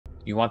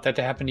You want that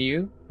to happen to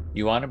you?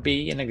 You want to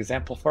be an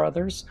example for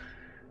others?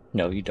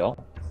 No, you don't.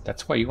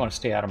 That's why you want to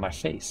stay out of my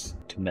face.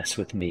 To mess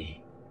with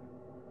me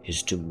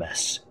is to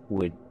mess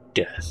with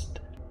death.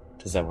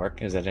 Does that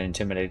work? Is that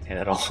intimidating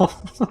at all?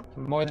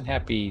 I'm more than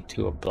happy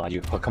to oblige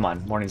you. Oh, come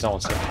on. Morning's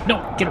almost here.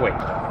 No! Get away!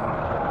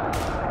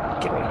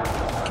 Get away.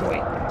 Get away.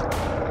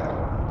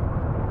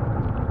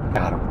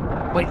 Got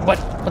him. Wait, what?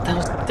 What the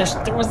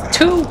hell? There was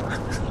two!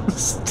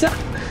 Stop!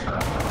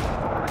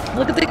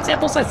 Look at the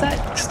examples I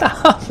set!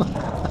 Stop!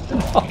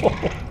 No!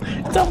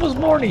 It's almost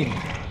morning!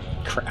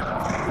 Crap.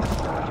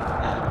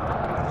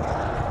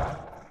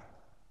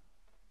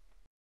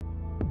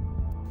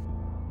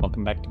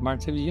 Welcome back to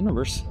Martin Saves the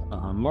Universe.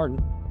 I'm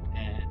Martin,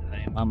 and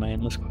I am on my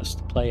endless quest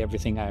to play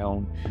everything I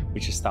own,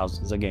 which is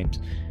thousands of games.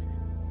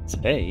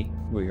 Today,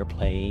 we are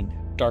playing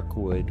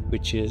Darkwood,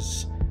 which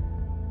is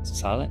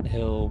Silent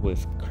Hill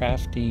with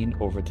crafting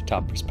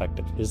over-the-top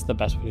perspective. Is the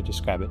best way to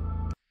describe it.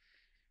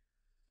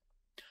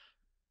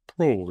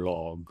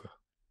 Prologue.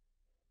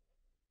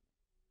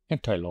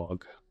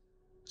 Anti-log.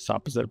 It's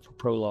opposite for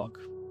prologue.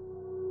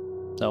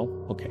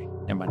 No? Okay,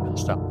 never mind, I'll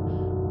stop.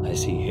 I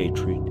see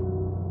hatred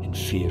and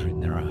fear in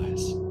their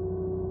eyes.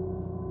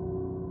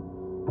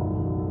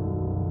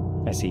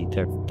 I see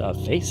their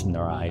face in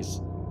their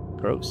eyes.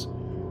 Gross.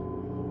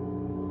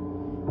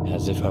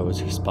 As if I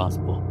was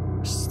responsible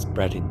for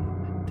spreading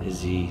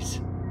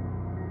disease.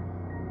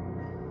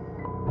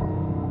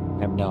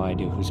 I have no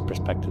idea whose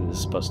perspective this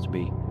is supposed to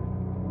be.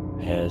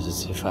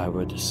 As if I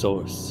were the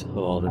source of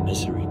all the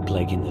misery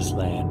plaguing this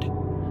land.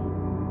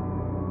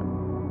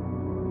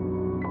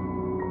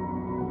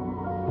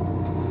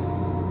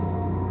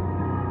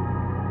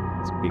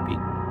 It's creepy.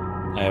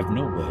 I have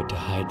nowhere to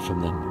hide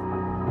from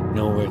them,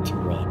 nowhere to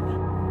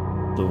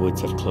run. The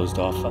woods have closed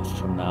off us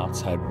from the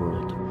outside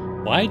world.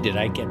 Why did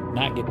I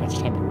not get much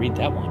time to read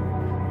that one?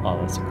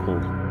 Oh, that's cool.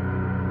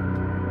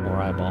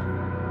 More eyeball.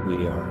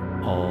 We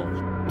are all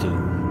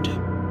doomed.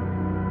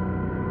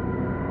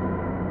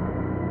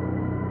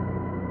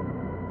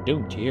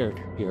 Doomed.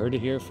 You heard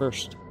it here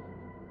first.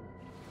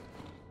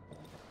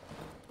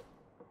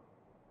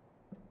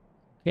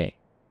 Okay.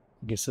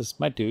 I guess this is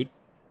my dude.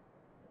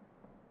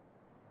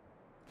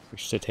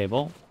 Switch to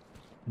table.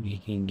 We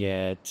can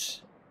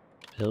get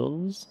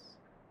pills.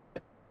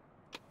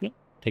 Yep.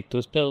 Take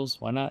those pills.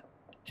 Why not?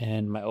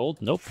 And my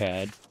old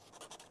notepad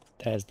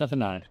that has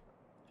nothing on it.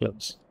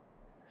 Close.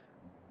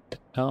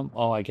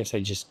 Oh, I guess I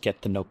just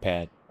get the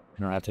notepad.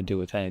 I don't have to do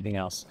with anything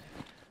else.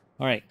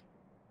 Alright.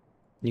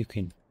 You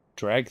can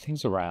drag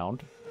things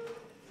around.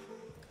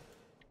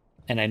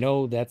 And I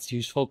know that's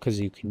useful because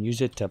you can use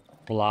it to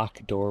block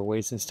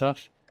doorways and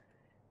stuff.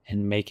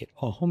 And make it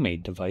a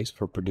homemade device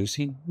for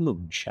producing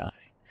moonshine.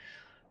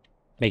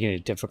 Making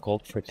it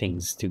difficult for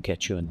things to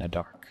get you in the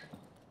dark.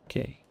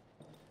 Okay.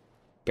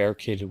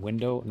 Barricaded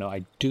window. No,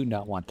 I do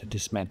not want to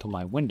dismantle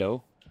my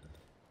window.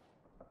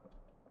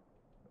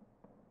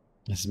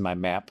 This is my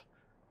map.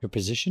 Your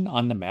position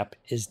on the map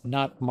is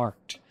not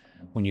marked.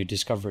 When you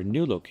discover a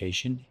new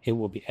location, it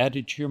will be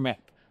added to your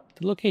map.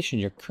 The location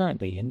you're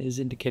currently in is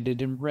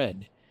indicated in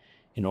red.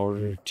 In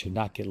order to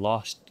not get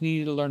lost, you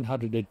need to learn how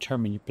to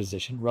determine your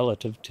position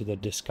relative to the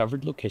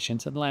discovered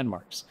locations and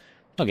landmarks.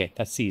 Okay,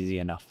 that's easy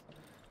enough.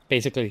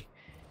 Basically,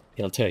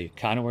 it'll tell you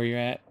kind of where you're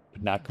at,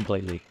 but not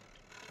completely.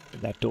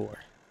 That door.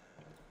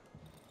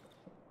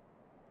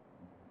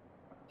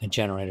 The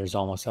generator's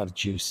almost out of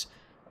juice.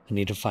 I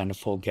need to find a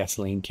full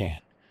gasoline can.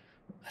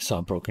 I saw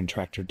a broken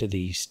tractor to the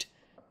east.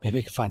 Maybe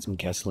I can find some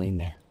gasoline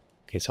there.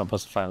 Okay, so I'm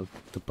supposed to find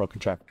the broken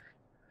tractor.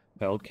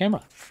 My old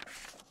camera.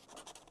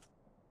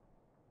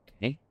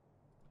 Okay.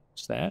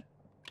 What's that?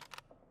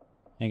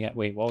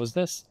 Wait, what was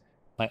this?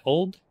 My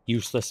old,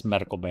 useless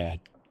medical bag.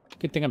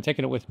 Good thing I'm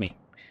taking it with me.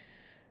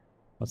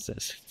 What's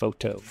this?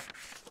 Photo.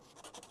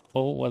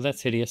 Oh, well,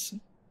 that's hideous.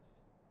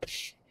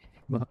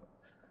 Do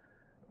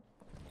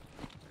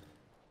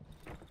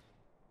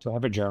I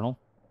have a journal?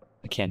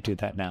 I can't do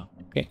that now.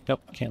 Okay,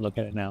 nope, I can't look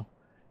at it now.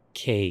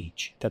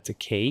 Cage. That's a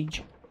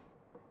cage?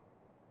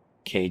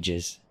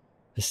 Cages.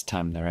 This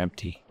time they're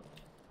empty.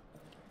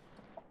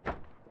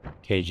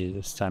 Cages.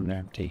 This time they're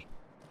empty.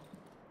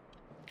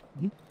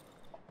 Hmm?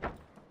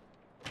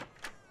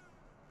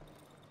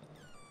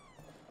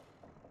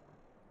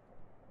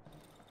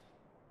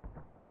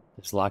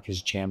 This lock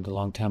is jammed a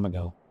long time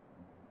ago.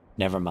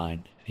 Never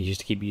mind. I used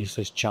to keep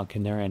useless junk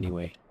in there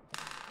anyway.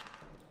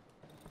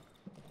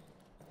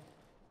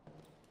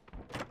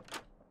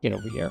 Get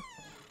over here.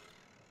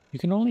 You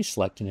can only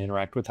select and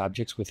interact with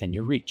objects within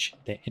your reach.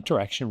 The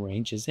interaction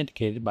range is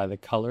indicated by the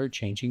color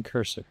changing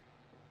cursor.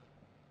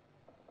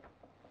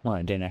 Well,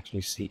 I didn't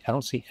actually see. I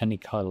don't see any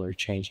color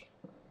changing.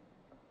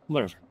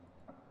 Whatever.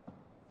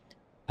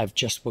 I've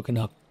just woken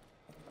up.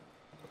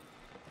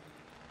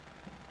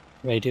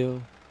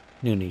 Radio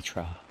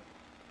Unitra.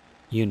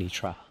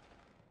 Unitra.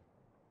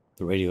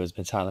 The radio has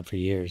been silent for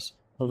years,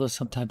 although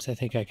sometimes I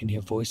think I can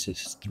hear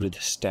voices through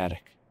the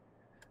static.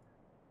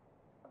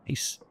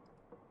 Nice.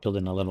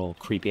 Building a little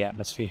creepy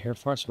atmosphere here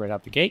for us right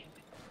out the gate.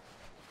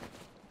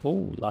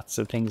 Oh, lots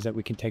of things that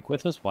we can take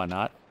with us. Why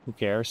not? Who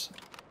cares?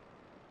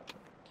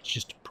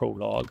 just a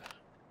prologue.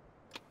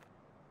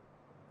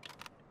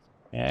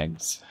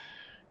 Bags.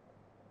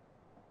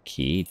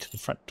 Key to the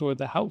front door of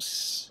the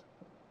house.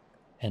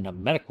 And a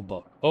medical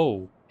book.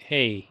 Oh,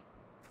 hey.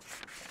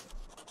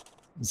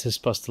 Is this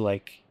supposed to,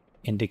 like,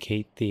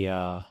 indicate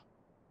the,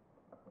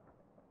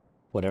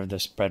 whatever the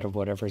spread of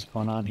whatever is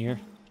going on here?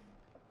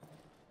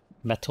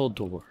 Metal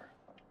door.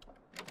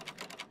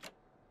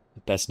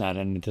 But that's not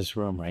in this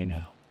room right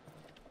now.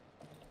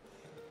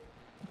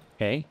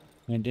 Okay,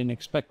 I didn't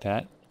expect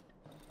that.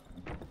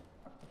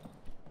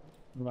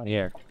 What about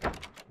here?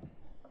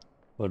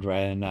 Would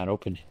rather not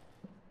open it.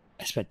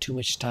 I spent too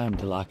much time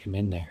to lock him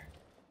in there.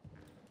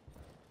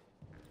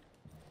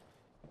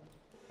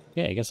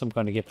 Yeah, I guess I'm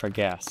going to get for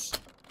gas.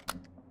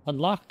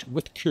 Unlocked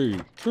with key.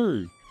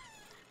 Key.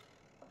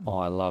 Oh,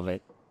 I love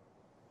it.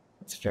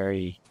 It's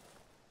very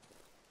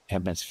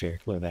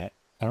atmospheric. Look at that.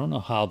 I don't know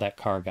how that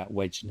car got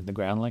wedged into the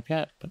ground like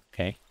that, but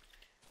okay.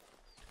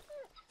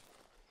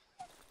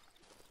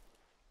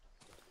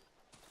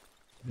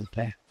 What is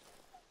that?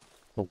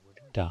 A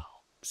wooden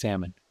doll.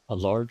 Examine. A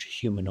large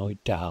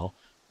humanoid doll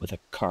with a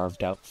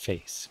carved out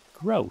face.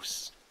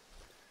 Gross.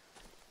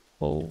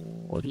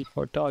 Oh, you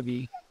poor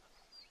doggy.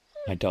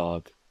 My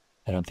dog.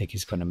 I don't think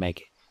he's going to make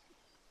it.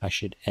 I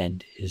should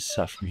end his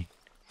suffering.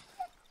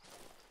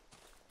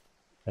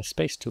 A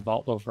space to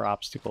vault over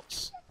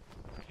obstacles.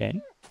 Okay.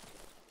 I'm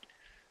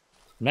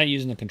not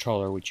using the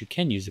controller, which you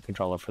can use the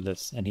controller for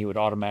this, and he would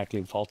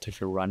automatically vault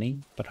if you're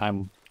running, but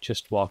I'm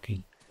just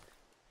walking.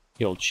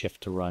 The old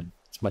shift to run.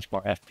 It's much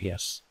more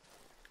FPS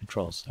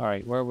controls.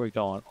 Alright, where are we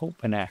going? Oh,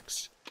 an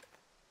axe.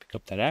 Pick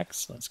up that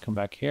axe. Let's come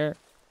back here.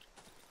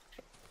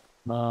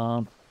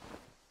 Okay,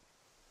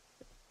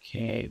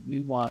 we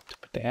want to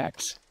put the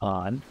axe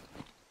on.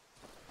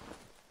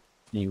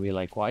 And you'll be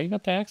like, why you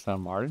got the axe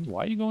on, Martin?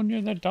 Why are you going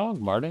near that dog,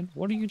 Martin?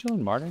 What are you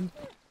doing, Martin?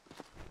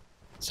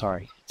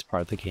 Sorry, it's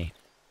part of the game.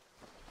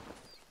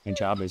 My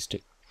job is to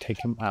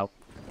take him out.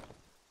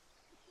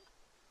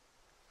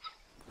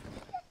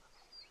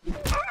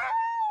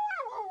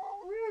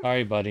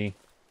 Sorry, buddy.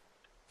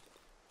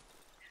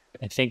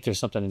 I think there's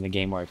something in the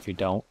game where if you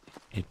don't,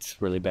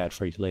 it's really bad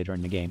for you later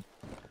in the game.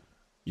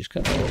 Just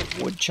got a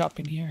little wood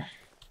chopping here.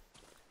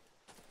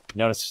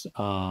 Notice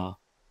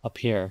up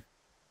here,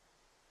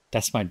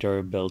 that's my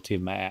durability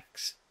of my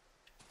axe.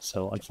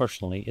 So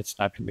unfortunately, it's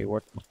not going to be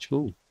worth much.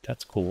 Ooh,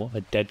 that's cool.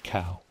 A dead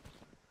cow.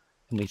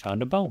 And we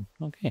found a bone.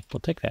 Okay, we'll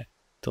take that.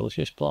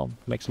 Delicious bone.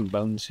 Make some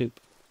bone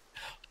soup.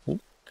 Oh,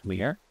 come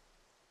here.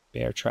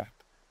 Bear trap.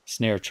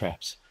 Snare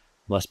traps.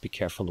 Must be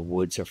careful, the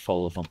woods are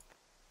full of them.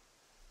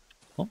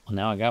 Oh, well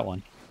now I got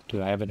one.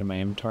 Do I have it in my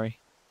inventory?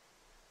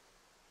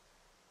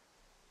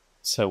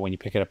 So when you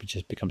pick it up, it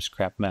just becomes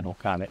scrap metal.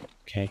 Got it.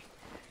 Okay.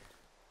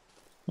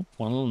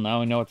 Well,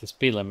 now we know what the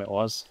speed limit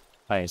was.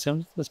 I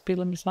assume the speed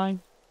limit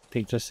sign? I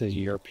think this is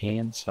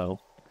European, so...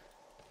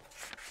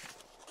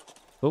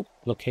 Oh,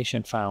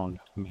 location found.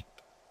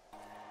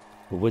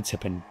 The woods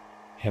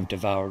have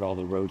devoured all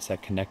the roads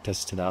that connect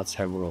us to the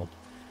outside world.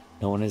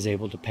 No one is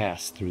able to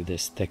pass through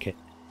this thicket.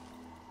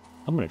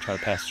 I'm going to try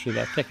to pass through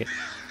that thicket.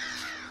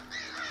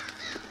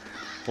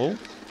 Oh,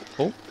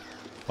 oh,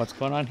 what's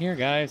going on here,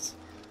 guys?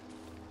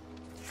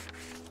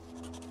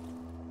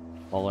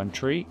 Fallen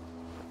tree.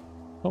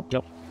 Oh,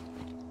 nope.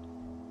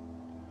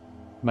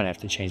 Might have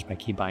to change my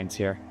keybinds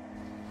here.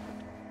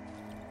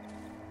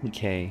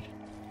 Okay.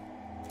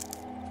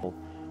 Oh,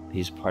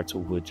 these parts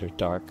of woods are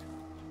dark.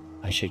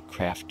 I should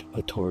craft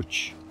a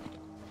torch.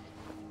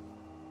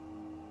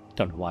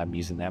 Don't know why I'm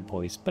using that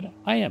voice, but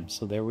I am,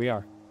 so there we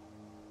are.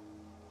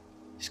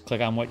 Just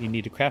click on what you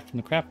need to craft from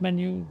the craft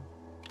menu,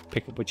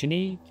 pick up what you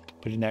need,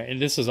 put it in there.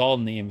 And this is all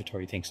in the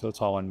inventory thing, so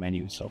it's all on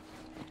menu, so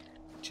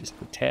just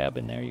put tab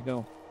and there you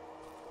go.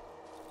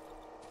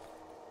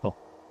 Oh,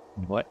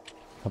 and what?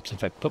 Oops,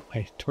 if I put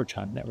my torch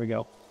on, there we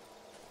go.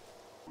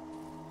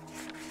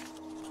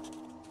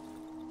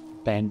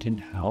 Abandoned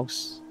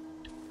house.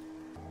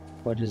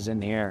 What is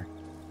in here?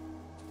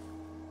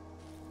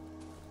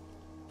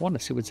 I want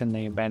to see what's in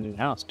the abandoned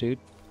house, dude.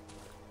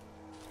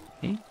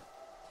 Okay.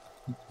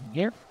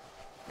 Here.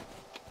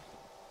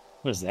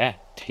 What is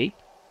that? Tape?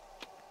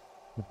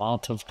 The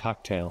Molotov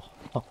cocktail.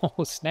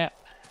 Oh, snap.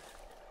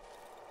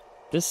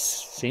 This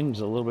seems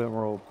a little bit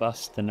more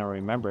robust than I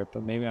remember it,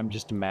 but maybe I'm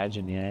just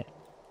imagining it.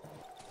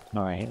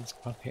 Alright, let's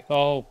go. Okay.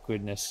 Oh,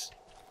 goodness.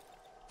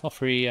 Well,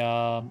 free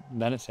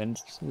medicine.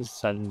 This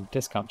is on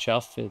discount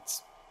shelf.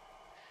 It's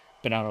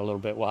been out a little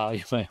bit while.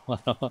 You might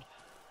want to...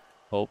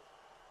 Oh,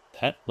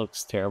 that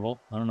looks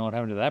terrible. I don't know what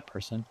happened to that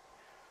person.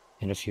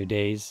 In a few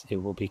days, it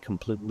will be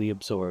completely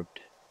absorbed.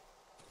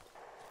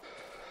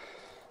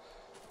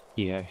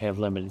 You have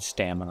limited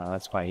stamina.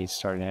 That's why he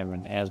started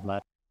having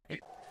asthma.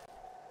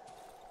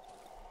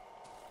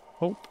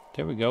 Oh,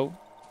 there we go.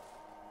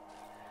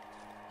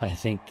 I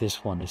think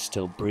this one is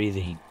still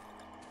breathing.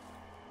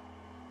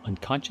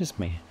 Unconscious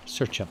man.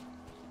 Search him.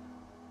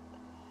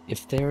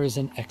 If there is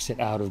an exit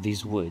out of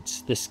these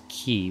woods, this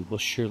key will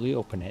surely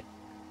open it.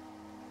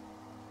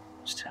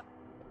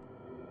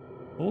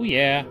 Oh,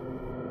 yeah.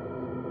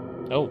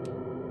 Oh,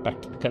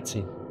 back to the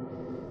cutscene.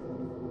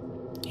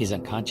 He's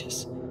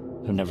unconscious.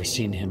 I've never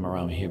seen him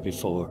around here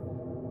before.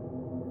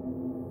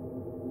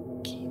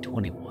 Key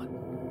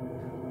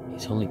 21.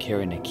 He's only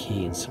carrying a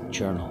key and some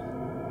journal.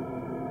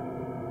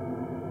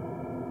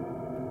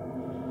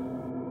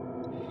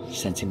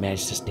 Since he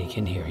managed to sneak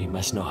in here, he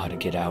must know how to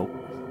get out.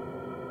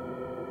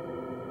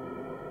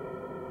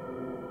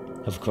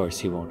 Of course,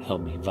 he won't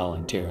help me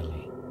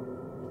voluntarily.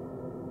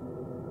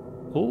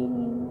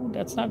 Oh,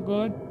 that's not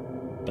good.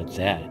 But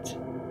that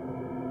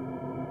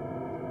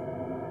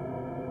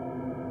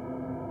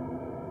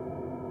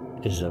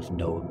is of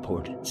no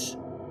importance.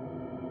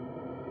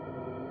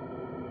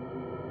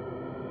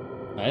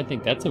 I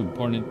think that's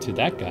important to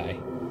that guy.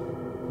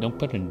 Don't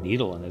put a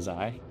needle in his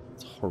eye.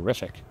 It's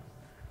horrific.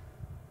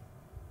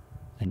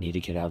 I need to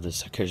get out of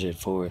this accursed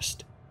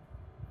forest.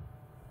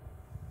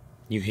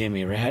 You hear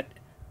me, rat?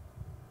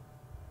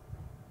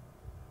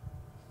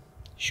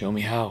 Show me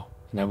how,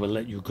 and I will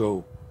let you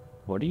go.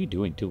 What are you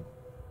doing to him?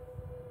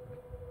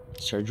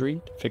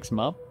 Surgery to fix him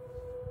up?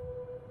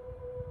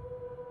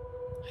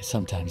 I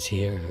sometimes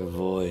hear her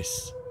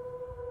voice.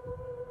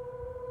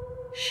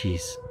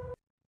 She's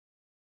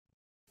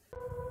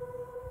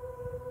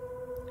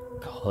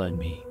calling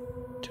me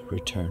to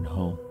return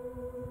home.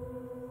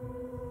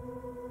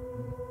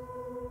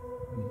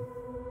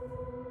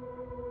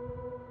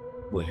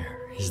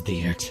 Where is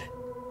the exit?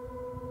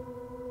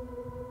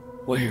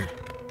 Where?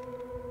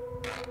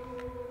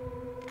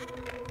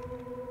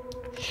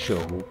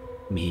 Show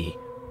me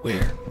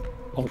where.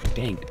 Oh,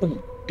 dang.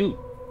 Oh, dude.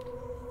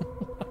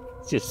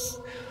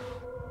 Just.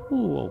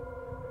 Ooh.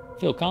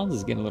 Phil Collins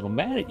is getting a little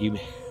mad at you.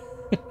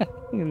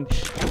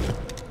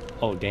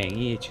 Oh, dang.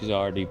 He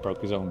already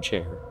broke his own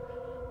chair.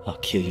 I'll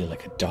kill you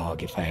like a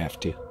dog if I have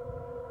to.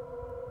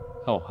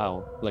 Oh,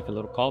 how? Like a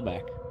little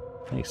callback.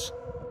 Nice.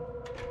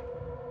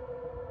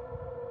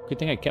 Good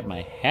thing I kept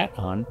my hat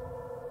on.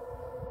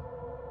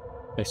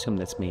 I assume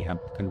that's me. I'm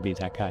going to be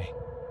that guy.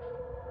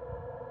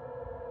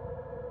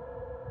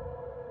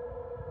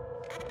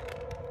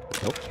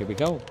 Oh, here we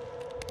go.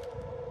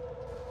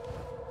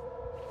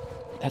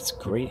 That's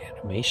great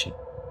animation.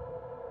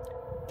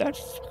 That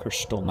fucker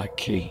stole my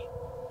key.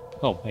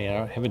 Oh,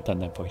 yeah, I haven't done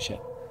that voice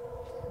yet.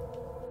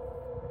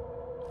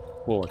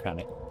 We'll work on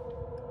it.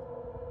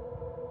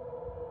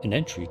 An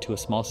entry to a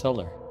small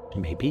cellar.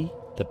 Maybe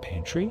the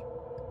pantry?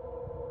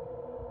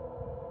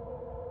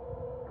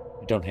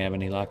 I don't have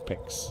any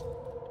lockpicks.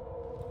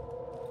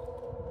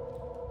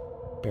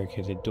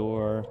 Barricaded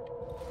door.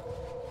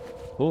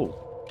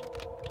 Oh.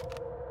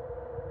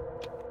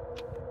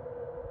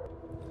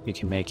 You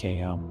can make a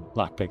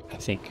lockpick, I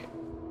think,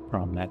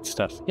 from that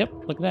stuff. Yep,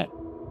 look at that.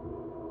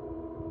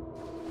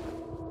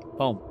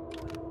 Boom.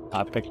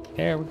 Lockpick.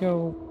 There we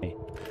go. Okay.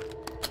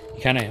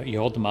 You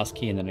hold the mouse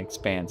key and then it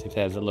expands. If it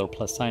has a little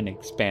plus sign, it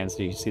expands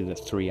so you see the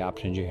 3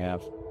 options you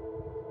have.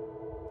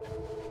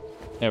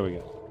 There we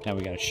go. Now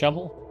we got a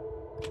shovel.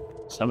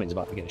 Somebody's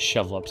about to get a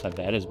shovel upside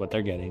that is what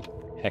they're getting.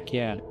 Heck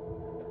yeah.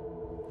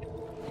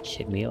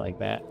 Hit me like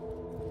that.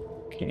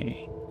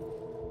 Okay.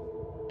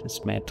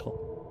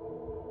 Dismantle.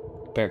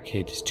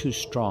 Barricade is too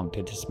strong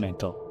to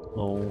dismantle.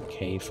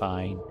 Okay,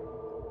 fine.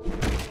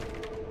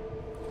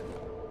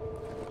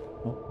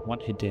 Oh,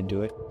 what? It didn't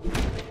do it.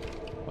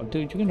 Oh,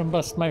 dude, you're gonna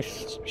bust my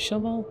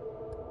shovel?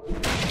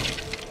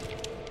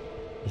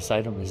 This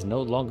item is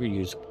no longer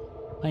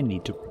usable. I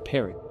need to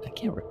repair it. I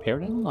can't repair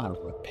it. I don't know how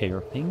to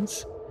repair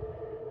things.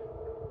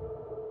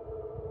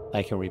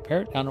 I can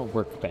repair it on a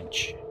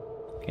workbench.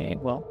 Okay,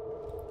 well.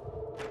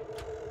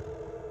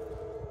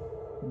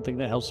 I don't think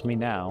that helps me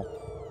now.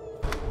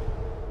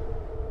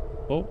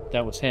 Oh,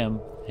 that was him.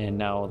 And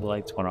now the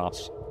lights went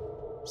off.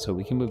 So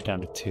we can move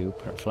down to 2.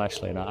 Put our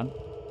flashlight on.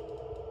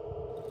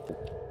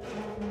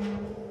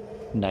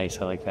 Nice,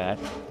 I like that.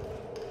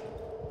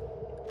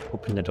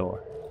 Open the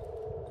door.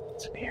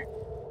 What's in here?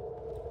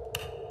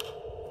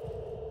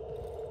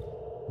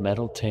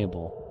 Metal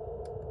table.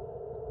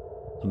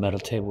 A metal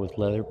table with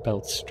leather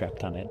belts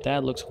strapped on it.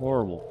 That looks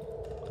horrible.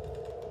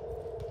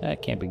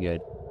 That can't be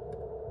good.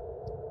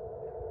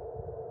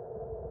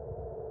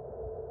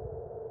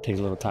 Takes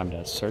a little time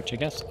to search, I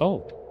guess.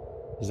 Oh,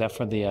 is that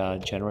for the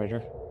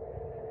generator?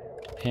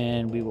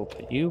 And we will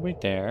put you right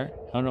there.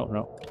 Oh, no,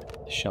 no.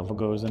 The shovel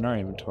goes in our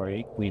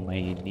inventory. We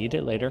may need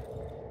it later.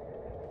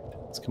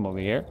 Let's come over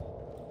here.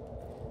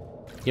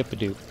 Yep, I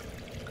do.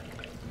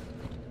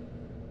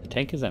 The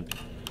tank is empty.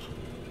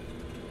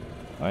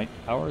 Alright,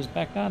 power is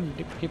back on,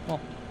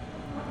 people.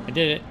 I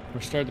did it.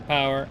 Restored the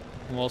power.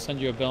 And we'll send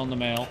you a bill in the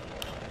mail.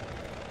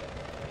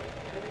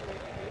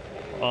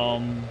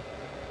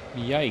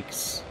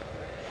 Yikes.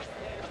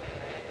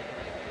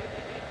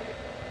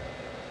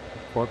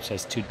 The corpse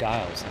has 2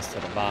 dials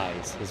instead of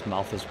eyes. His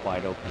mouth is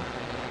wide open.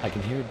 I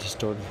can hear a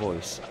distorted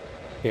voice,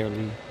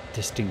 barely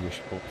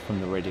distinguishable from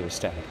the radio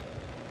static.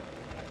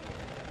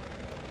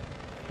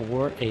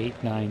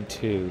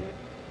 4892.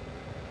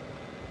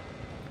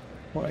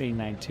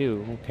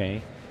 4892,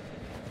 okay.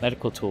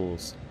 Medical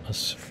tools. A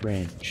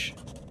syringe.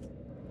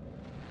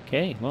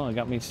 Okay, well, I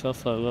got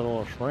myself a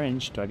little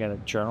syringe. Do I got a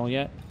journal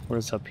yet? What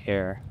is up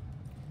here?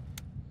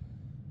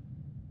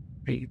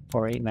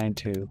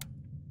 4892.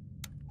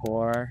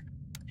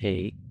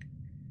 48.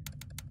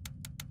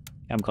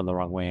 I'm going the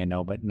wrong way, I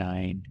know, but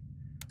 9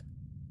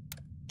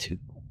 2.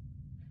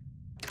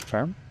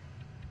 Confirm?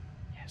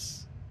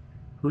 Yes.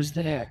 Who's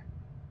there?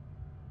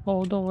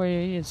 Oh, don't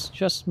worry, it's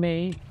just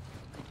me.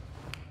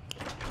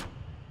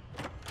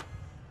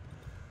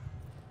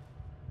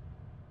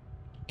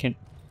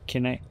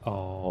 Can I?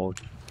 Oh.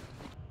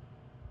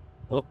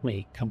 Help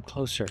me, come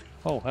closer.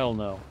 Oh, hell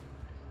no.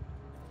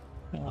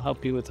 I'll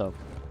help you with a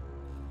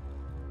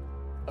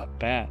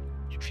bat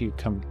if you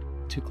come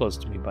too close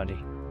to me, buddy.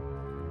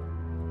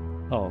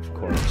 Oh, of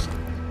course.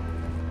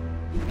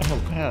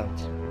 Oh, God.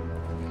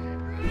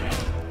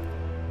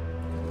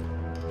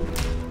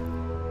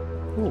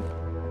 Ooh.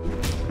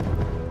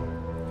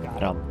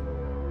 Got him.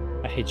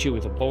 I hit you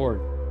with a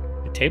board.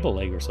 A table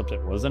leg or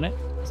something, wasn't it?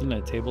 Wasn't it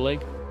a table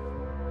leg?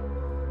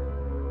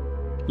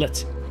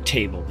 Let's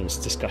table this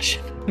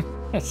discussion.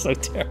 That's so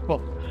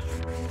terrible.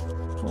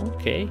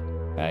 Okay.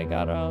 I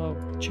got a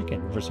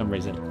chicken for some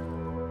reason.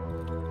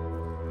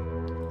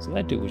 So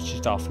that dude was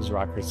just off his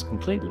rockers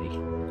completely.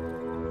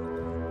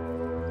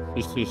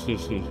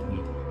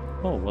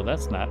 Oh, well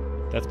that's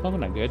probably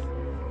not good.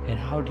 And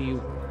how do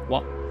you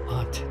want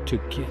to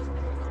get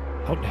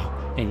out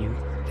now? And you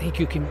think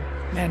you can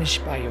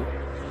manage by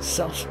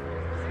yourself?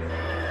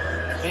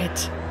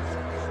 It.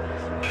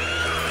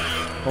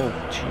 Oh,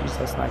 jeez,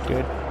 that's not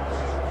good.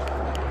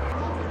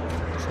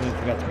 Someone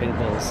forgot to pay the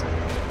bills.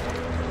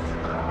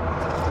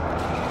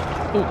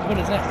 Oh, what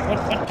is that? What?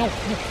 No,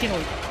 get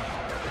away.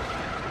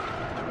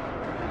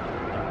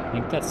 I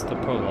think that's the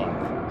prologue.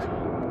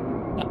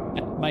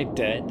 Am I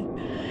dead?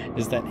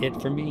 Is that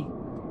it for me?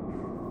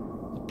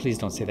 Please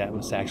don't say that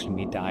was actually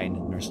me dying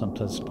and there's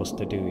something supposed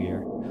to do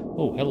here.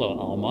 Oh, hello,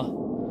 Alma.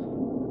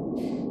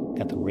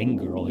 Got the ring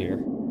girl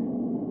here.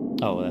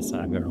 Oh, that's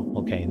not a girl.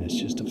 Okay, that's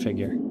just a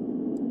figure.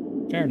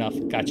 Fair enough.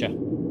 Gotcha.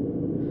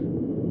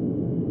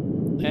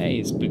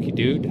 Hey, spooky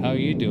dude. How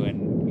you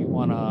doing? You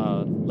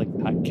wanna, like,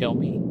 not kill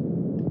me?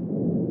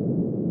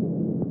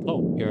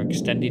 Oh, you're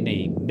extending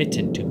a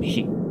mitten to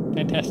me.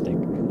 Fantastic.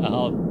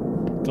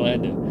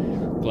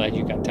 Glad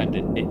you got time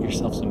to knit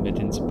yourself some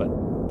mittens, but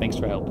thanks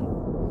for helping.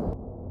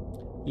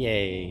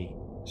 Yay.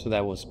 So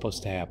that was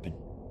supposed to happen.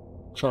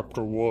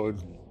 Chapter 1.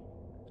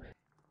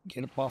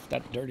 Get up off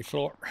that dirty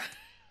floor.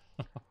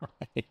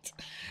 Alright.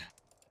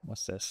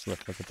 What's this?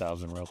 Let's look at the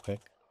oven real quick.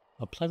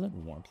 A pleasant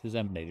warmth is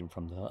emanating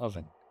from the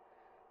oven.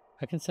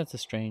 I can sense a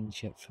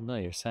strange yet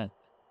familiar scent.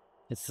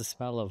 It's the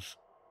smell of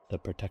the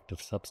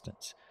protective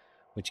substance,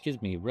 which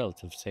gives me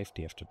relative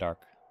safety after dark.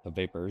 The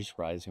vapors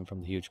rising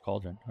from the huge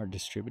cauldron are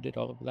distributed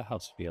all over the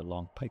house via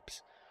long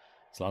pipes.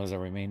 As long as I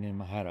remain in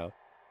my hideout,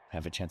 I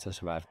have a chance to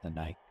survive the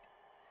night.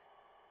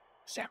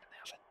 Sam in the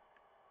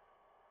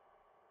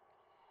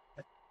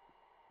oven.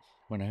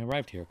 When I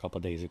arrived here a couple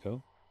days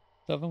ago,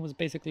 the oven was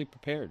basically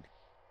prepared.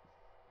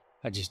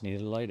 I just needed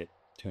to light it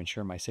to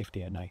ensure my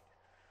safety at night.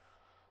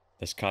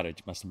 This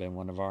cottage must have been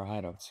one of our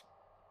hideouts.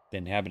 The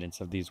inhabitants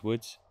of these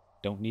woods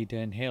don't need to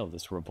inhale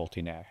this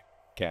revolting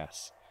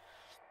gas.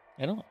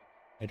 I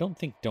don't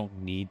think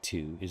 "don't need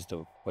to" is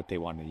what they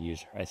wanted to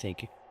use. I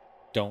think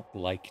 "don't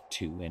like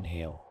to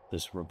inhale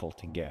this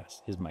revolting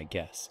gas" is my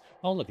guess.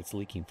 Oh, look, it's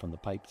leaking from the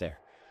pipe there.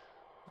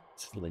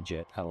 It's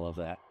legit. I love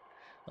that.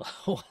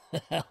 What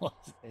the hell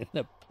is in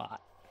the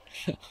pot?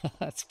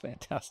 That's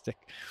fantastic.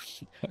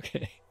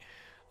 Okay.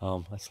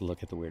 Let's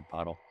look at the weird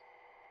bottle.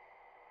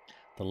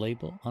 The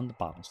label on the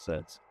bottle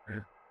says,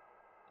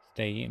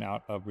 "Staying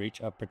out of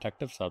reach of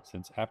protective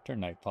substance after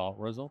nightfall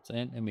results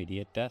in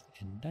immediate death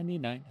in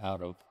 99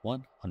 out of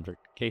 100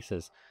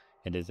 cases.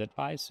 It is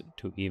advised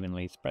to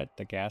evenly spread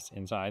the gas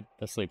inside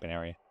the sleeping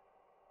area.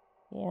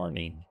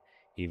 Warning: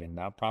 even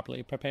the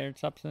properly prepared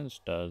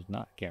substance does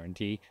not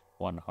guarantee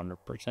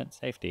 100%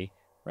 safety.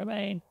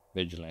 Remain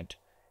vigilant.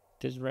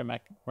 It is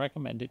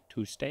recommended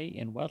to stay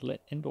in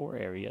well-lit indoor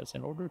areas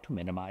in order to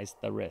minimize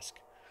the risk."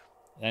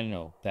 I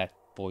know that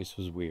voice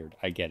was weird.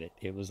 I get it.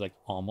 It was like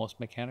almost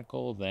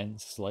mechanical, then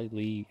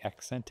slightly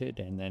accented,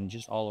 and then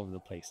just all over the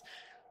place.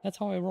 That's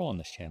how I roll on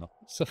this channel.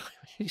 So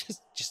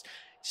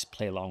just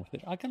play along with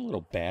it. I got a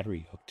little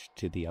battery hooked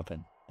to the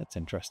oven. That's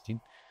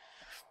interesting.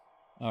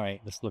 All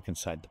right, let's look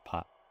inside the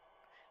pot.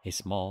 A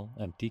small,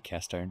 empty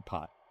cast iron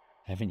pot.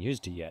 I haven't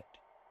used it yet.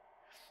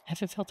 I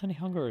haven't felt any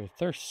hunger or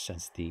thirst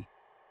since the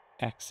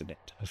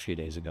accident a few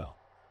days ago.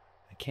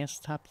 I can't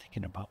stop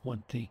thinking about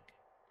one thing.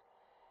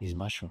 These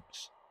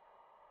mushrooms.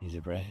 These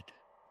red,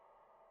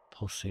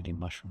 pulsating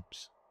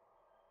mushrooms.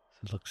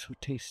 They look so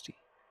tasty.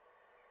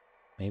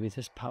 Maybe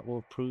this pot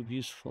will prove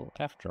useful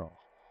after all.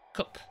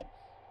 Cook!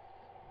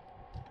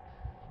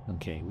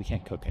 Okay, we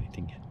can't cook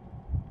anything yet.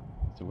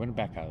 So we're going to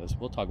back out of this.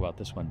 We'll talk about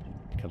this one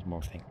because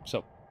more thing.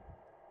 So,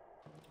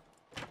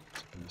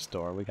 let's open this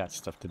door. We got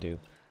stuff to do.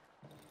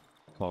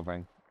 Come over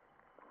and...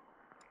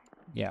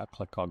 yeah, I'll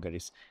collect all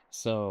goodies.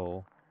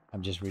 So,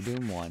 I'm just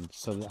redoing one.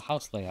 So the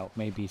house layout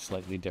may be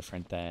slightly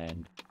different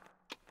than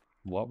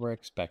what we're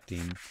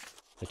expecting.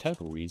 The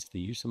title reads, "The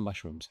Use of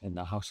Mushrooms in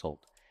the Household."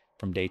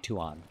 from day 2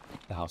 on,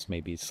 the house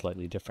may be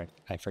slightly different.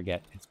 I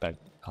forget. It's been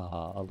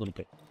a little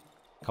bit,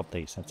 a couple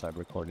days since I've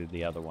recorded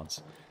the other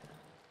ones.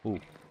 Ooh,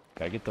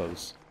 gotta get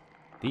those.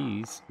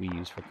 These we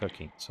use for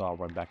cooking, so I'll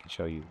run back and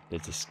show you the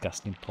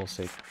disgusting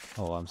pulsate.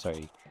 Oh, I'm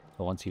sorry,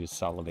 the ones he was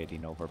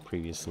salivating over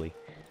previously.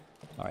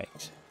 All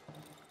right,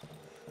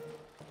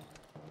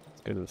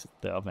 let's go to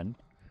the oven.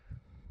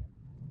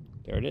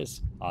 There it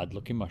is,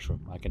 odd-looking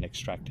mushroom. I can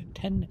extract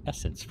 10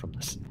 essence from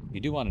this. You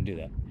do want to do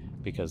that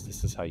because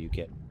this is how you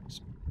get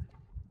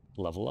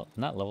level up,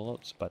 not level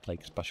ups, but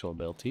like special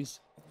abilities.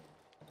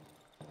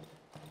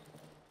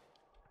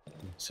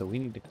 So we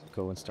need to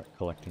go and start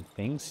collecting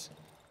things.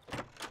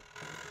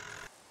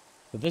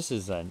 So this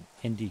is an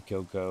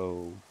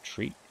Indiegogo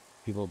treat.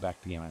 People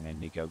back the game on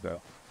Indiegogo.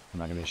 I'm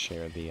not going to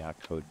share the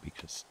code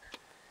because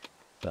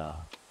the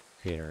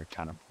creator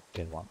kind of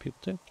didn't want people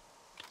to.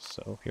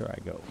 So here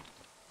I go.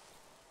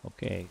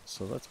 Okay,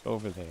 so let's go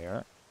over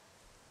there.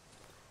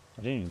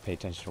 I didn't even pay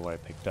attention to what I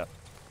picked up.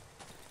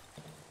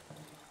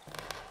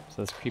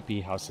 So this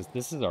creepy house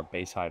this is our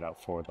base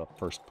hideout for the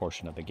first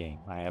portion of the game.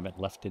 I haven't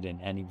left it in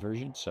any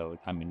version, so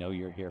I know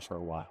you're here for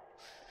a while.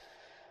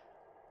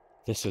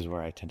 This is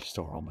where I tend to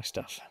store all my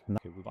stuff.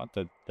 Okay, we want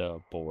the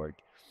board.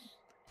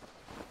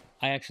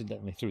 I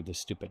accidentally threw this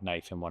stupid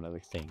knife in one of the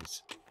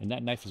things, and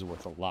that knife is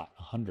worth a lot,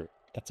 100.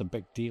 That's a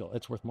big deal.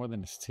 It's worth more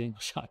than a single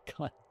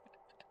shotgun.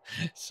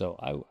 So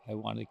I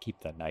want to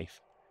keep that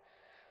knife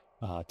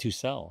to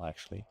sell,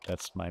 actually.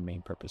 That's my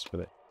main purpose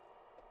with it.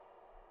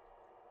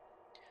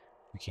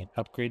 We can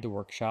upgrade the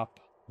workshop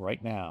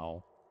right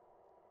now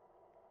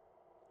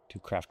to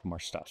craft more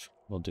stuff.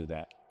 We'll do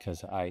that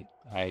because I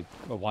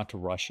want to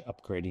rush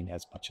upgrading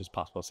as much as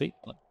possible. See,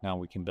 look, now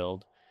we can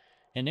build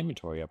an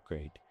inventory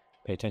upgrade.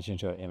 Pay attention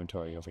to our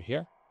inventory over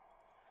here.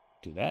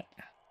 Do that.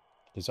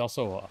 There's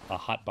also a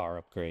hotbar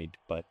upgrade,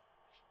 but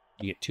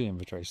you get 2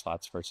 inventory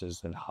slots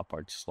versus a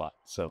hotbar slot.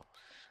 So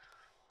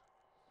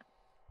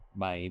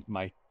my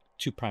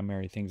 3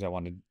 primary things I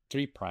want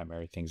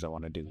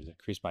to do is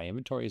increase my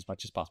inventory as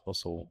much as possible,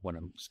 so when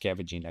I'm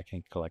scavenging I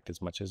can collect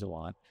as much as I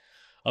want.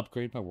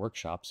 Upgrade my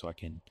workshop so I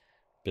can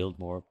build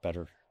more,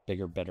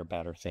 bigger,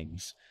 better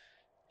things,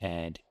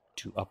 and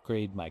to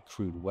upgrade my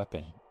crude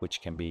weapon,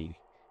 which can be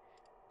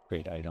a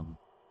great item.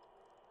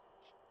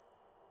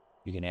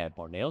 You can add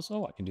more nails.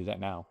 Oh, I can do that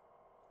now.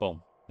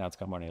 Boom, now it's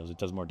got more nails. It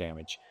does more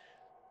damage.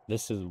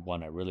 This is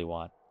one I really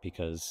want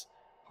because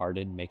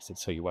hardened makes it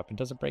so your weapon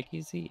doesn't break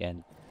easy,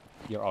 and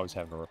you're always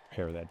having to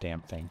repair that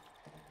damn thing.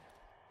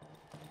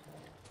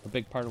 A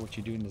big part of what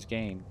you do in this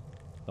game,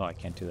 oh, I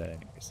can't do that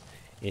anyways,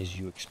 is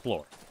you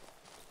explore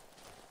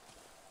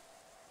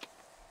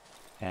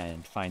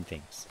and find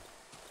things,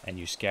 and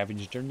you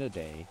scavenge during the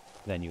day,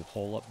 then you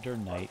hole up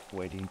during night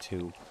waiting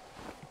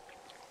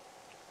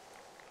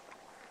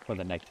for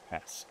the night to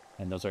pass,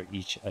 and those are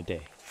each a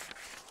day.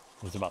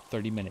 There's about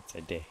 30 minutes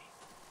a day.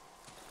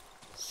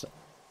 So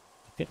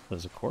okay,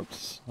 there's a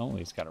corpse. Oh,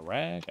 he's got a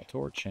rag, a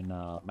torch, and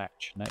a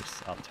match.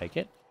 Nice, I'll take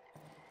it.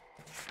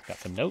 Got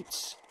some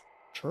notes.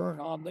 Turn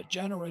on the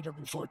generator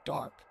before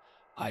dark.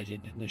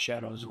 Hiding in the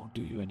shadows won't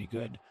do you any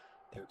good.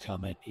 They're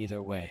coming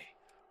either way.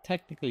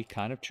 Technically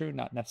kind of true,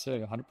 not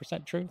necessarily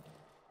 100% true.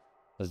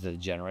 There's the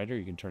generator.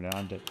 You can turn it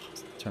on to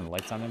turn the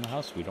lights on in the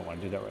house. We don't want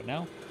to do that right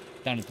now.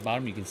 Down at the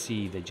bottom, you can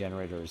see the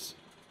generator's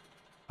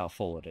how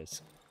full it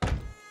is.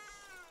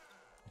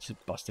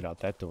 Just busted out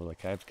that door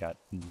like I've got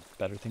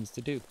better things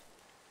to do.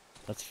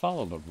 Let's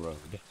follow the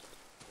road.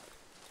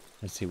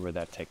 Let's see where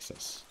that takes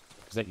us,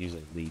 because that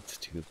usually leads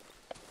to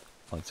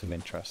points of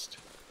interest.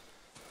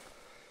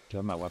 Do I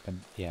have my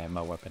weapon? Yeah, I have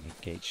my weapon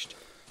engaged.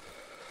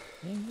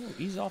 Yeah, no,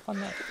 ease off on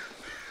that.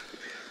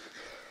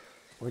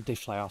 Where'd they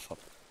fly off of?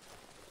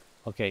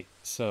 Okay,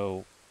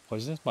 so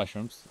poisonous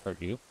mushrooms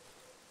hurt you.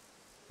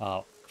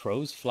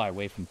 Crows fly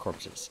away from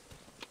corpses.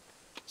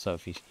 So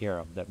if you hear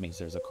them, that means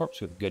there's a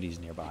corpse with goodies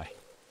nearby.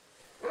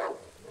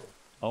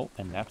 Oh,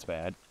 and that's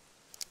bad.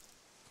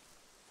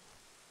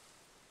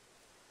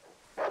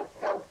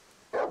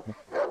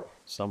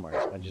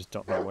 Somewhere, I just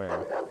don't know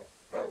where.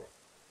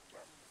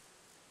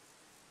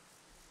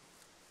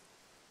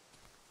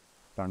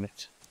 Darn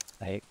it.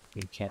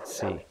 You can't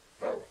see.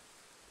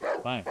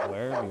 Fine,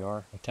 wherever you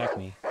are, attack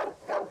me.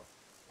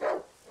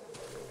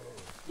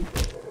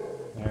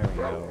 There we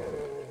go.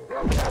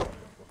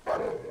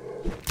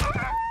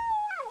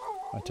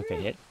 I took a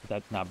hit, but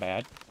that's not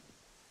bad.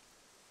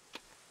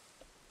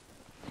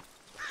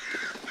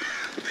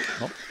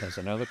 Oh, there's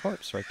another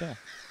corpse right there.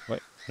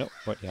 Wait, no,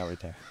 wait, yeah, right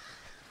there.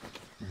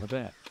 Look at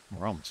that.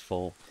 We're almost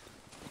full.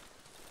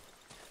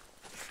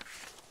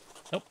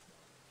 Nope.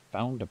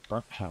 Found a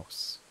burnt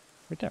house.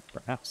 Right there,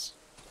 burnt house.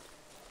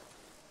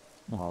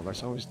 Oh,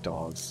 there's always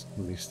dogs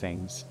with these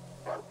things.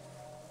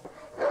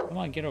 Come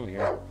on, get over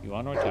here. You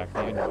want to attack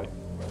me? I know it.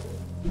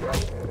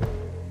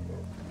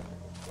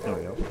 There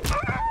we go.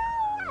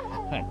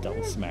 I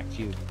double smacked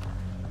you.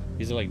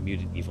 These are like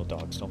mutant evil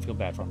dogs. Don't feel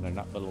bad for them. They're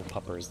not little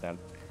puppers that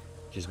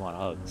just want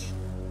hugs.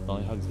 The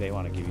only hugs they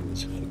want to give you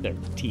is with their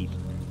teeth.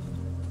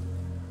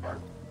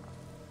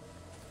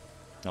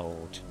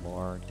 Oh, 2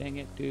 more. Dang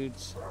it,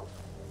 dudes.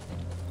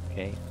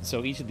 Okay,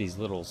 so each of these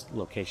little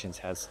locations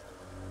has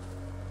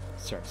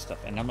certain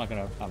stuff, and I'm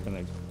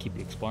gonna keep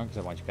exploring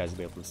because I want you guys to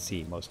be able to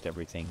see most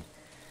everything.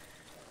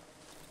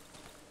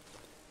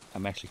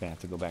 I'm actually gonna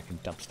have to go back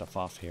and dump stuff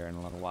off here in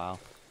a little while.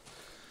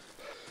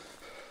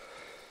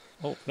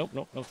 Oh, nope,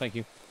 nope, no, thank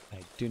you. I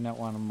do not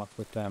want to muck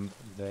with them.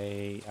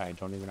 I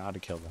don't even know how to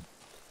kill them.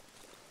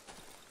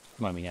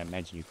 Well, I mean, I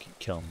imagine you can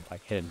kill them by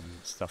hitting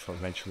stuff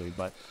eventually,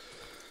 but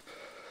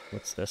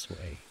what's this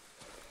way?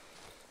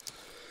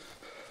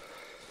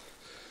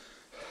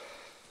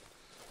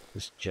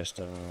 It's just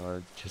a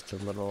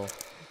little...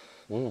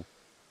 Whoa,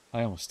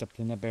 I almost stepped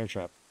in that bear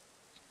trap.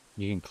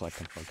 You can collect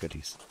them for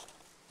goodies.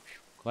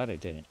 Glad I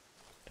didn't.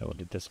 That would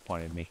have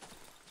disappointed me.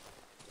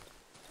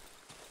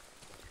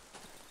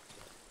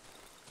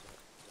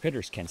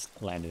 Critters can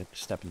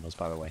step in those,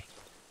 by the way.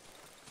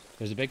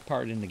 There's a big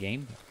part in the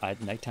game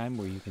at nighttime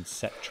where you can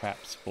set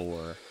traps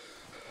for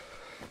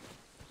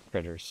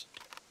critters.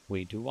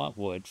 We do want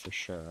wood for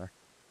sure.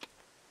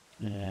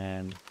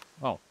 And,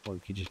 oh, well, we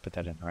could just put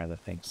that in our other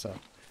thing. So,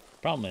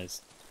 problem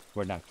is,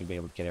 we're not going to be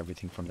able to get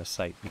everything from the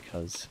site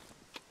because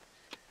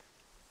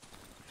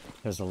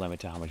there's a limit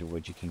to how much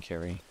wood you can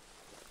carry.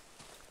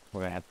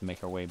 We're going to have to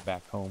make our way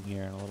back home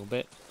here in a little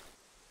bit.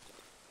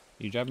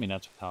 You drive me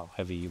nuts with how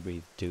heavy you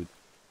breathe, dude.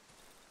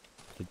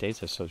 The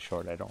days are so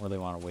short, I don't really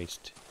want to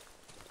waste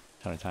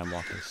a ton of time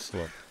walking the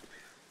slope.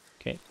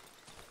 Okay.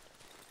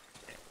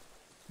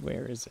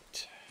 Where is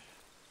it?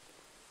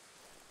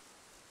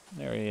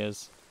 There he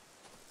is.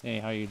 Hey,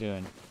 how you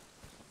doing?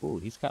 Ooh,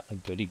 he's got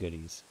like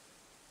goodies.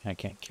 I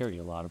can't carry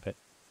a lot of it.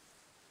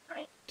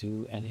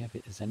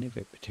 Is any of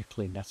it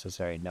particularly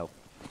necessary? Nope.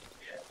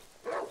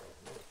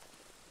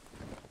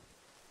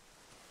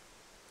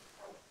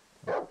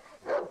 Come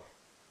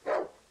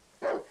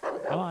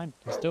on,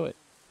 let's do it.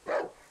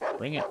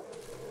 Bring it.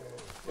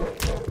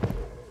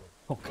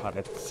 Oh god,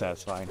 that's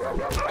satisfying.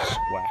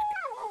 Whack.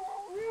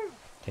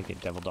 Take it,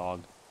 devil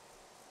dog.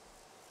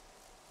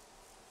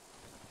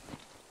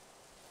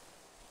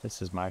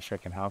 This is my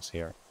freaking house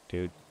here,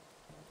 dude.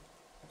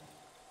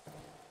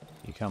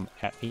 You come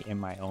at me in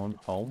my own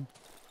home?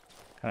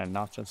 What kind of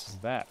nonsense is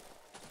that?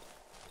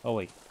 Oh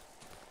wait.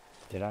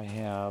 Did I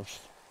have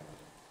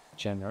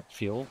generate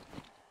fuel?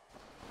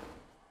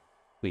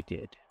 We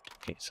did.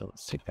 Okay, so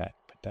let's take that,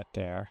 put that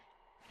there.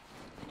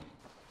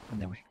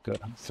 And then we can go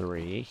on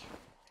 3.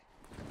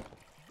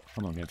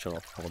 I'm only gonna fill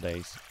up a couple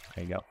days.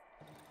 There you go.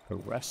 The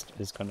rest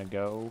is gonna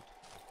go...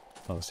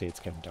 Oh, see, it's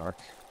getting dark.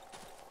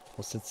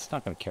 Well, since it's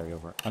not gonna carry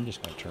over, I'm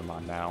just gonna turn them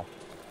on now.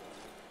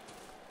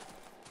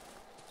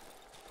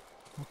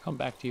 I'll come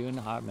back to you in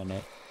a hot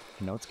minute.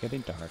 I know it's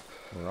getting dark.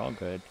 We're all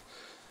good.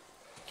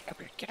 Get up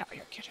here, get up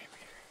here, get up here.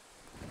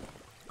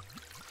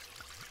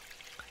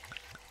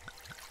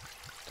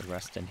 The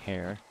rest in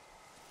here.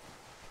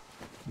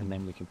 And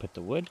then we can put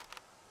the wood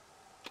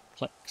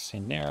planks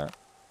in there.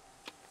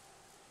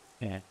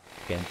 And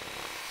again,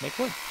 make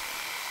wood.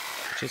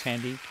 Which is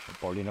handy for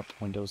boarding up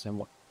windows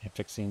and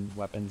fixing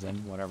weapons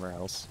and whatever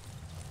else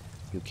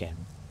you can.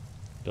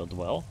 Build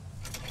well,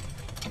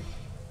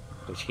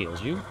 which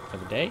heals you for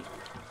the day.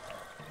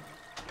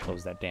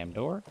 Close that damn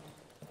door.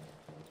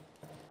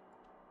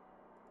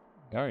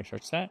 You already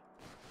searched that?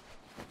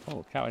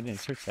 Oh cow, I didn't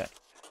search that.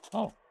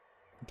 Oh,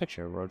 a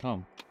picture of road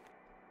home.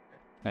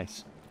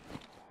 Nice.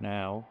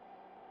 Now,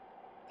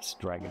 let's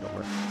drag it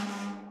over.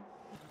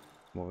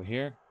 Over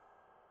here.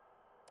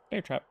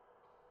 Bear trap.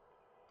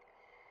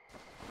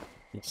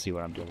 You'll see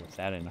what I'm doing with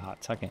that in a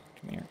hot second.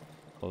 Come here.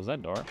 Close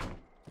that door.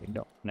 We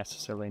don't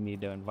necessarily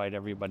need to invite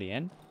everybody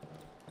in.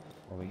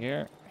 Over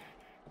here.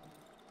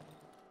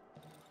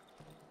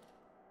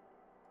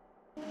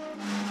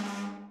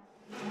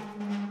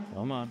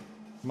 Come on.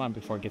 Come on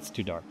before it gets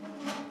too dark.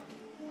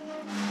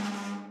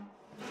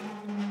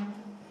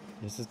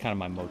 This is kind of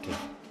my motive.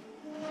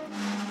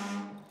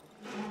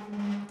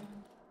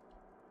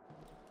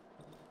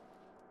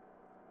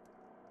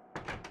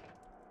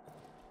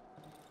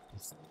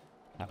 Just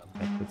have a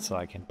method so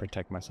I can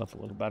protect myself a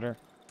little better.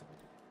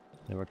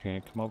 Then we're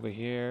going to come over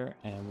here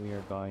and we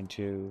are going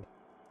to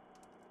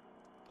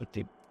put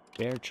the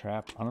bear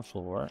trap on the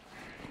floor.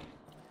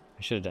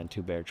 I should have done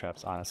 2 bear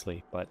traps,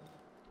 honestly, but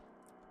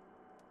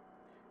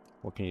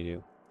what can you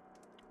do?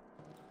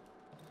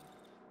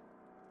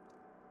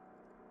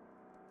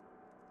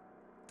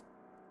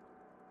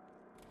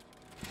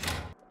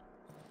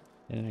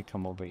 And then I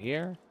come over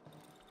here,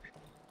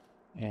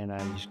 and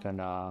I'm just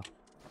gonna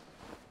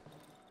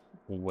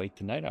wait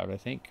the night out, I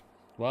think.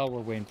 While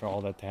we're waiting for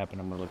all that to happen,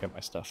 I'm gonna look at my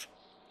stuff.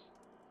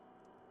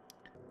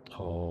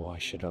 Oh, I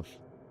should have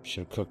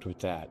cooked with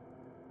that.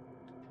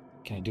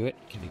 Can I do it?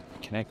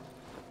 Can I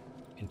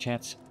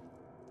chance?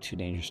 Too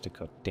dangerous to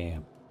cook.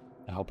 Damn.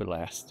 I hope it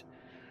lasts.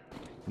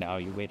 Now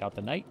you wait out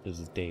the night. This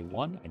is day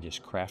 1. I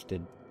just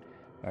crafted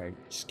or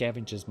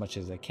scavenged as much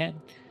as I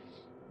can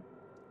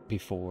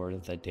before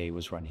the day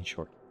was running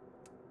short.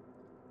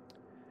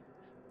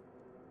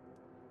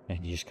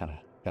 And you just kind of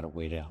got to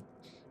wait out.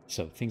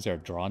 So things are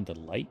drawn to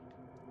light.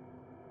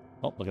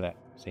 Oh, look at that.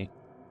 See?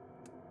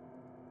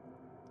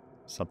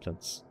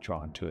 Something's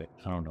drawn to it.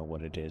 I don't know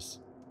what it is.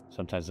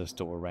 Sometimes this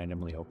door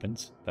randomly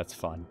opens. That's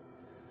fun.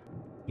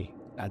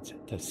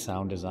 The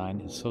sound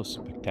design is so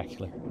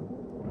spectacular.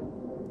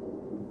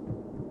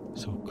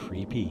 So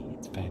creepy.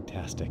 It's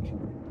fantastic.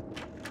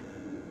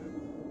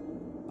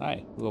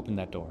 Hi, who opened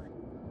that door?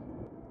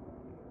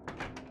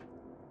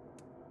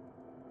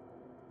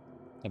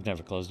 I've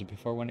never closed it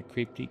before when it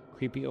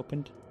creepy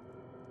opened.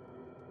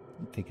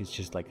 I think it's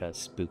just like a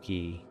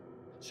spooky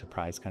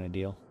surprise kind of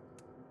deal.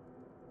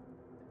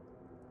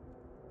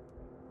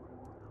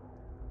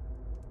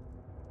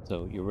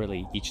 So you're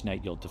really, each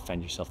night you'll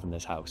defend yourself in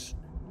this house.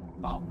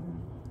 Oh.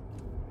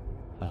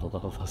 I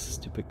love those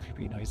stupid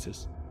creepy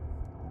noises.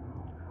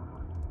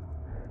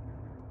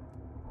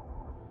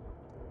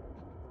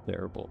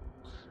 Terrible.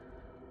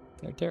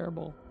 They're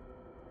terrible.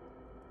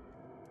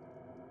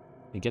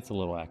 It gets a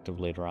little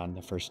active later on.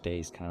 The first day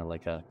is kind of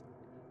like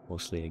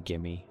mostly a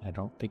gimme. I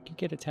don't think you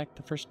get attacked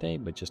the first day,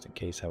 but just in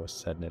case I was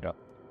setting it up.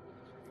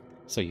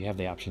 So you have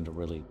the option to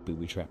really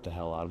booby trap the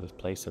hell out of this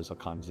place. There's all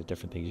kinds of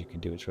different things you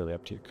can do. It's really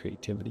up to your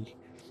creativity.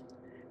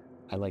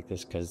 I like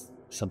this because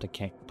something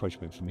can't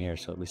approach me from here,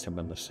 so at least I'm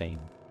in the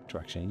same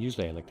direction. And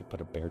usually I like to put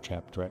a bear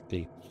trap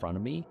directly in front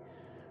of me,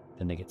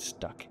 then they get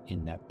stuck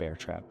in that bear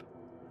trap.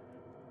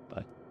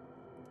 But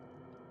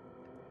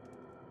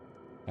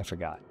I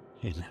forgot,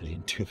 and I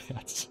didn't do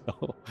that,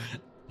 so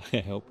I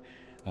hope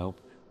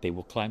they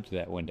will climb through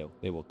that window.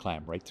 They will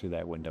climb right through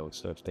that window,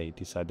 so if they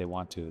decide they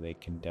want to, they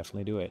can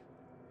definitely do it.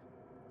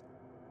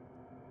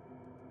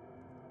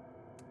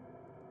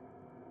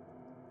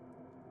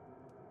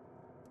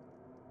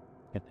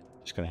 And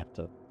I'm just going to have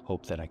to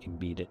hope that I can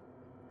beat it.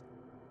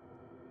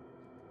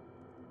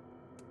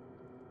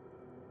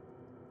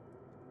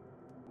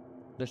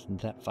 Listen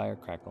to that fire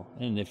crackle.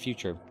 And in the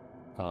future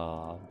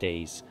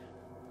days,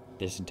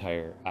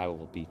 I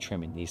will be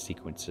trimming these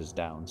sequences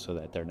down so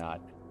that they're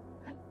not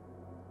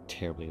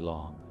terribly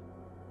long.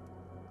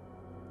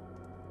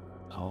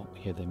 Oh,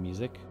 hear the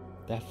music?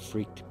 That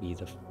freaked me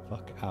the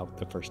fuck out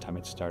the first time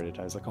it started.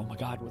 I was like, oh my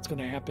god, what's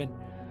gonna happen?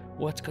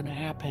 What's gonna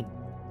happen?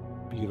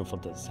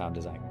 Beautiful sound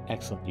design.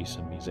 Excellent use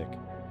of music.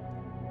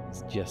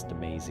 It's just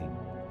amazing.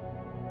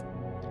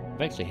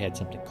 I've actually had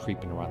something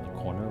creeping around the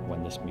corner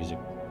when this music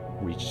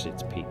reached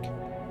its peak.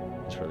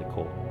 It's really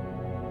cool.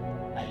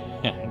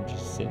 I'm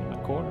just sitting in my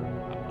corner.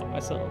 I'm by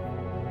myself.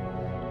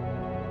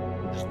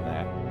 Just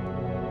that.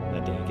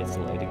 The day gets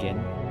light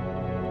again.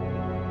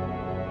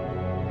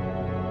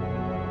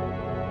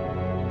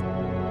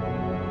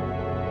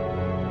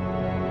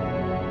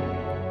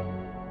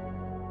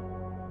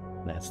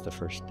 That's the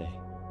first day.